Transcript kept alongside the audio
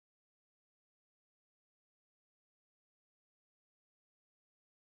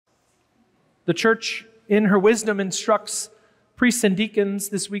The church, in her wisdom, instructs priests and deacons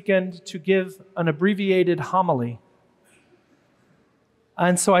this weekend to give an abbreviated homily.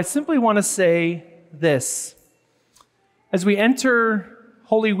 And so I simply want to say this. As we enter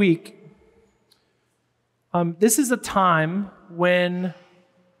Holy Week, this is a time when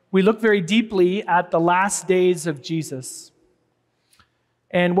we look very deeply at the last days of Jesus.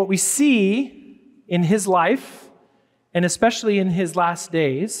 And what we see in his life, and especially in his last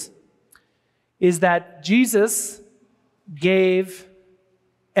days, is that Jesus gave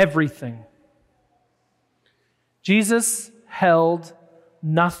everything. Jesus held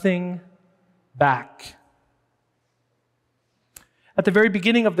nothing back. At the very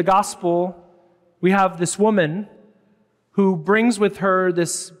beginning of the gospel, we have this woman who brings with her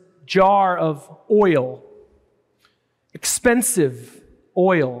this jar of oil, expensive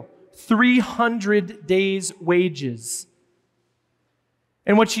oil, 300 days' wages.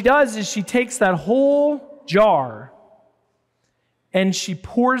 And what she does is she takes that whole jar and she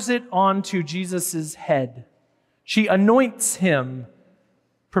pours it onto Jesus' head. She anoints him,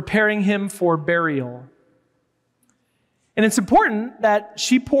 preparing him for burial. And it's important that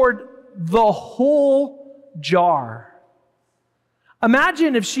she poured the whole jar.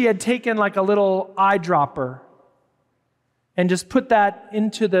 Imagine if she had taken like a little eyedropper and just put that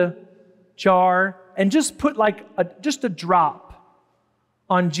into the jar and just put like just a drop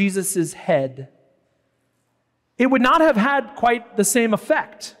on Jesus' head. It would not have had quite the same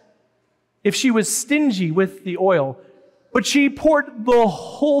effect if she was stingy with the oil, but she poured the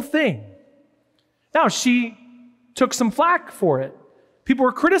whole thing. Now, she took some flack for it. People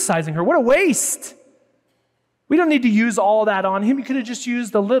were criticizing her. What a waste. We don't need to use all that on him. You could have just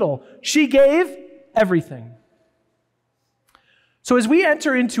used a little. She gave everything. So as we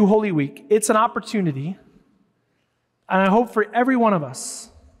enter into Holy Week, it's an opportunity, and I hope for every one of us,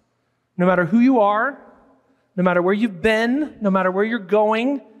 no matter who you are, no matter where you've been, no matter where you're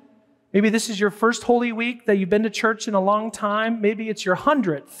going, maybe this is your first Holy Week that you've been to church in a long time, maybe it's your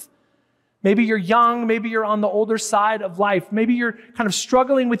 100th. Maybe you're young, maybe you're on the older side of life, maybe you're kind of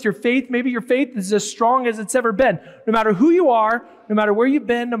struggling with your faith, maybe your faith is as strong as it's ever been. No matter who you are, no matter where you've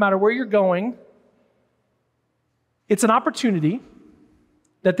been, no matter where you're going, it's an opportunity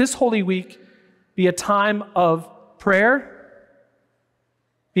that this Holy Week be a time of prayer,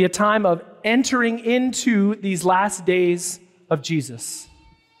 be a time of entering into these last days of Jesus.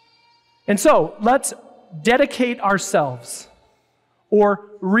 And so, let's dedicate ourselves or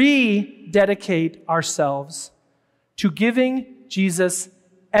rededicate ourselves to giving Jesus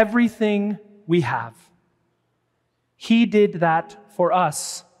everything we have. He did that for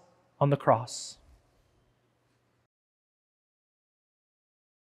us on the cross.